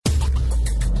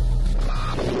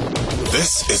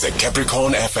This is a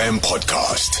Capricorn FM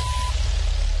podcast.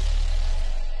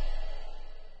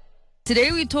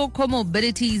 Today we talk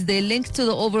comorbidities. They're linked to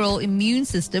the overall immune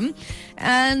system,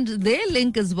 and they're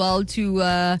linked as well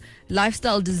to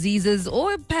lifestyle diseases,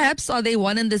 or perhaps are they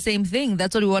one and the same thing?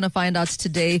 That's what we want to find out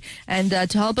today. And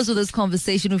to help us with this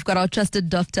conversation, we've got our trusted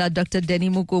doctor, Dr.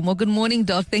 Denny Mokumo. Good morning,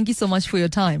 Doc. Thank you so much for your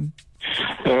time.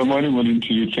 Morning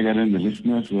to you, Chagan, and the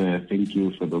listeners. Thank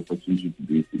you for the opportunity to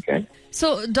be with you guys.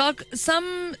 So, Doc,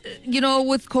 some,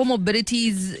 with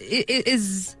comorbidities,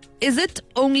 is it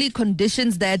only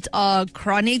conditions that are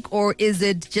chronic, or is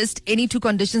it just any two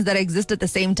conditions that exist at the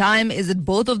same time? Is it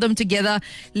both of them together?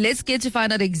 Let's get to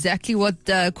find out exactly what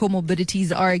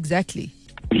comorbidities are exactly.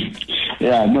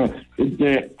 Yeah, no,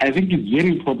 I think it's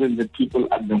very important that people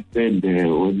understand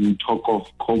when we talk of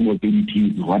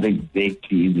comorbidities, what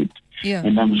exactly is it? Yeah.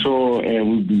 And I'm sure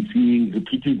we've been seeing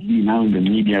repeatedly now in the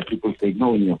media, people say,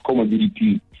 no, when you have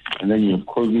comorbidities, and then you have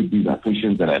COVID, these are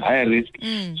patients that are at higher risk.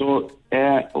 So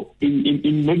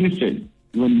in medicine,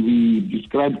 when we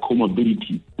describe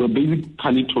comorbidity, we're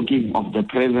basically talking of the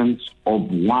presence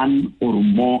of one or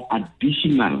more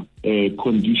additional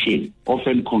condition,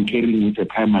 often concurring with a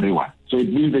primary one. So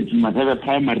it means that you must have a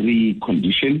primary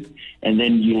condition, and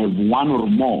then you have one or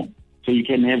more. So you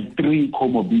can have three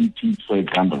comorbidities, for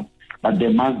example, but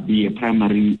there must be a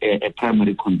primary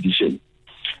condition.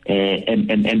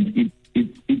 And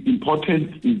it's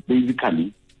important is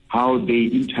basically how they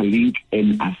interlink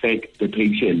and affect the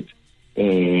patient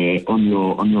on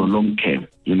your long term,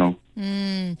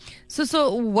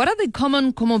 So what are the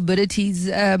common comorbidities,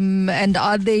 and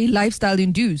are they lifestyle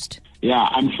induced? Yeah,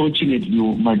 unfortunately,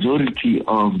 majority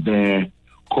of the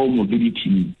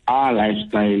comorbidities are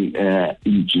lifestyle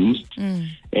induced,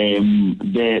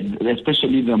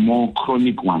 especially the more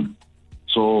chronic ones.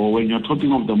 So when you're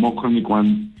talking of the more chronic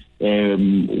ones,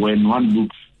 when one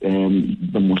looks,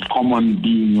 the most common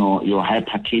being your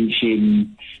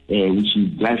hypertension, which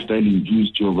is lifestyle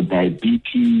induced, your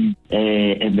diabetes,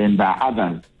 and then the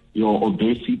others, your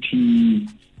obesity,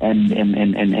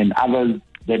 and others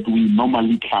that we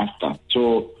normally cluster.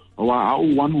 So how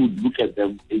one would look at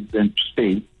them is then to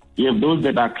say, you have those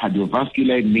that are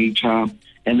cardiovascular in nature,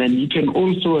 and then you can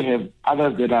also have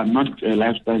others that are not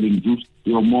lifestyle induced,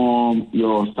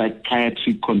 your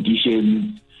psychiatric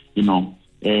conditions,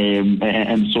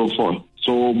 and so forth.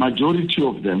 So majority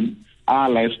of them are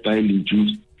lifestyle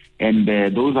induced, and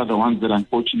those are the ones that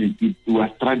unfortunately we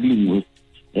are struggling with.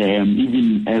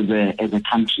 Even as a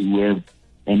country, we have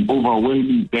an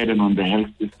overwhelming burden on the health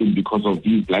system because of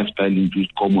these lifestyle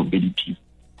induced comorbidities.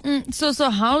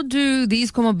 So how do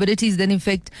these comorbidities then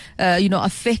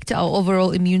affect our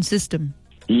overall immune system?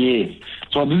 Yes.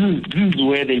 So this is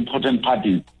where the important part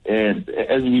is.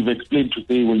 As we've explained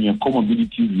today, when you have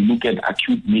comorbidities, you look at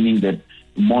acute, meaning that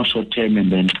more short-term,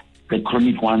 and then the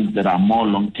chronic ones that are more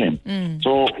long-term.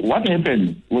 So what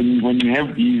happens when you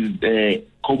have these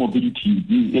comorbidities,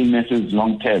 these illnesses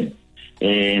long-term,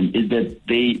 is that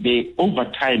they over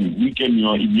time weaken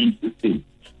your immune system.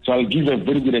 So I'll give a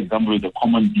very good example with a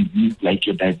common disease like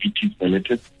your diabetes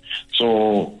mellitus.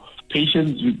 So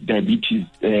patients with diabetes,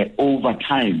 over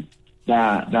time,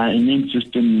 the immune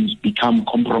systems become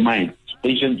compromised.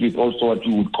 Patients with also what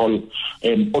you would call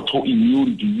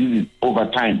autoimmune diseases over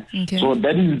time. Okay. So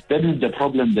that is the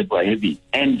problem that we're having.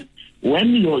 And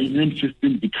when your immune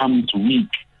system becomes weak,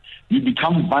 you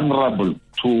become vulnerable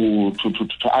to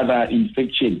other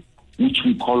infections, which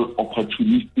we call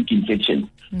opportunistic infections.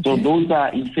 Okay. So those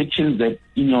are infections that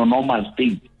in your normal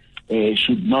state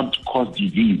should not cause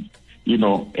disease,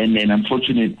 and then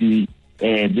unfortunately,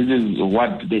 this is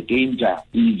what the danger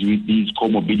is with these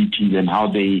comorbidities and how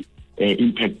they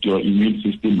impact your immune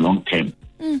system long term.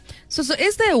 So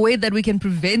is there a way that we can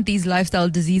prevent these lifestyle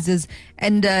diseases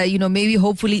and, maybe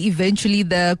hopefully eventually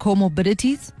the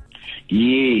comorbidities?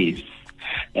 Yes.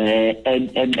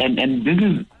 And this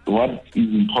is what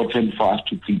is important for us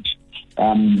to preach.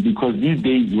 Because these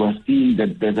days you are seeing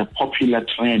that there's a popular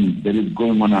trend that is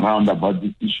going on around about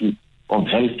this issue of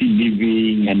healthy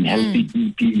living and healthy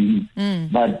eating.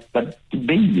 But the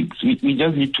basics, we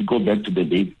just need to go back to the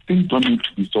basics. Things don't need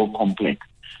to be so complex.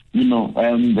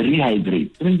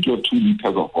 Rehydrate. Drink your 2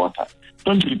 liters of water.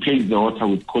 Don't replace the water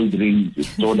with cold drinks, with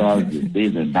sodas, with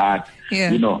this and that.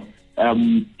 Yeah.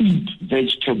 Eat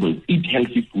vegetables, eat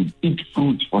healthy food, eat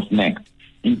fruits for snacks,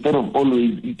 instead of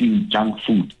always eating junk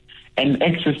food. And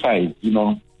exercise,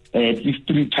 at least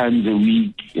 3 times a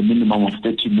week, a minimum of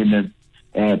 30 minutes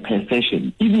per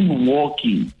session. Even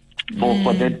walking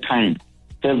for that time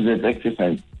serves as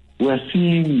exercise. We're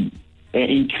seeing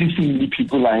increasingly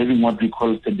people are having what we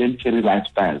call sedentary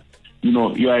lifestyle.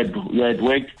 You're at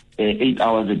work 8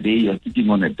 hours a day, you're sitting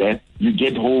on a desk. You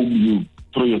get home, you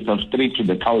throw yourself straight to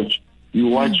the couch. You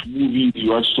watch movies,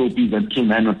 you watch soapies until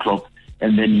 9 o'clock,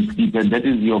 and then you sleep. And that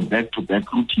is your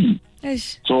back-to-back routine.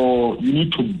 Ish. So you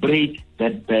need to break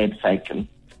that bad cycle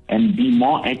and be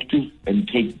more active and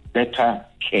take better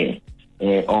care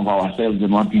of ourselves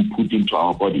and what we put into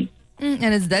our body.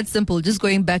 And it's that simple, just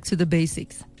going back to the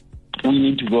basics. We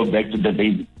need to go back to the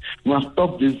basics. We must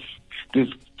stop this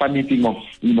funny thing of,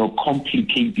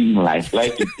 complicating life.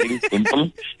 Life is very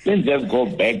simple. Let's just go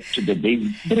back to the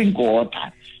basics. Drink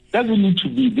water. Doesn't need to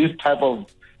be this type of,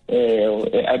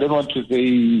 I don't want to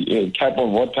say type of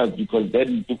water, because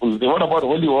then people say, what about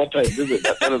holy water?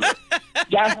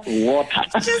 Just water.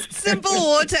 Just simple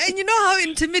water. And you know how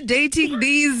intimidating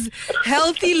these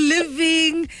healthy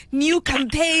living, new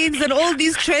campaigns and all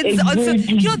these trends are. So,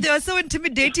 they are so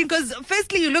intimidating because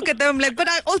firstly you look at them like, but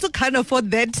I also can't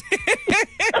afford that.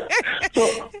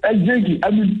 So, exactly.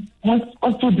 I mean,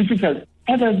 what's so difficult?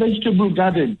 Have a vegetable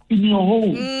garden in your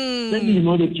home. Then you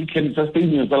know that you can sustain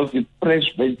yourself with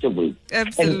fresh vegetables.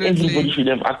 Absolutely. And everybody should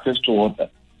have access to water.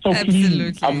 So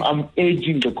please, I'm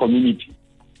urging the community.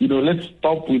 Let's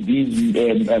stop with these,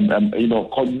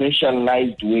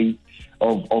 commercialized ways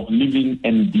of living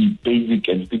and be basic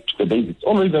and stick to the basics.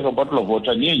 Always have a bottle of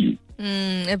water near you.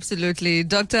 Absolutely.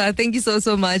 Doctor, thank you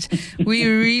so much. We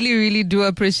really, really do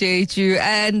appreciate you.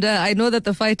 And I know that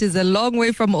the fight is a long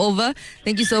way from over.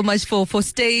 Thank you so much for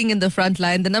staying in the front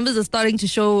line. The numbers are starting to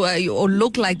show or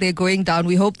look like they're going down.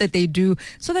 We hope that they do,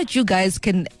 so that you guys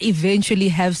can eventually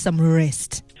have some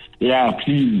rest. Yeah,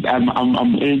 please.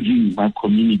 I'm urging my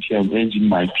community. I'm urging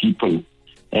my people.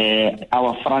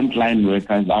 Our frontline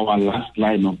workers, our last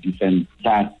line of defense,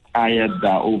 they're tired,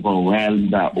 they're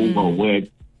overwhelmed, they're overworked,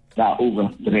 they're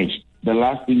overstretched. The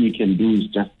last thing we can do is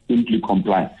just simply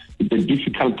comply. It's a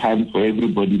difficult time for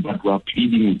everybody, but we're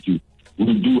pleading with you.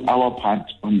 We'll do our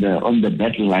part on the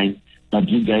battle line, but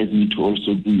you guys need to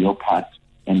also do your part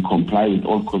and comply with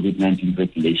all COVID-19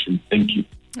 regulations. Thank you.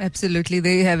 Absolutely.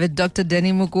 There you have it, Dr.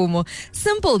 Danny Mokumo.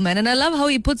 Simple, man. And I love how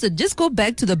he puts it. Just go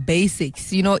back to the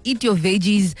basics. Eat your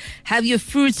veggies, have your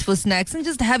fruits for snacks, and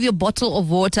just have your bottle of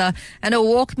water and a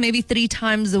walk maybe 3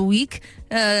 times a week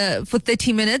for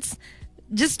 30 minutes.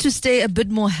 Just to stay a bit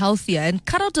more healthier and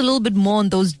cut out a little bit more on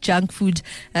those junk food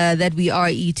that we are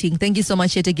eating. Thank you so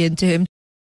much yet again to him.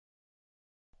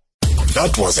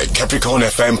 That was a Capricorn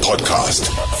FM podcast.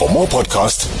 For more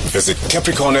podcasts, visit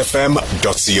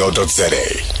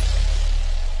capricornfm.co.za.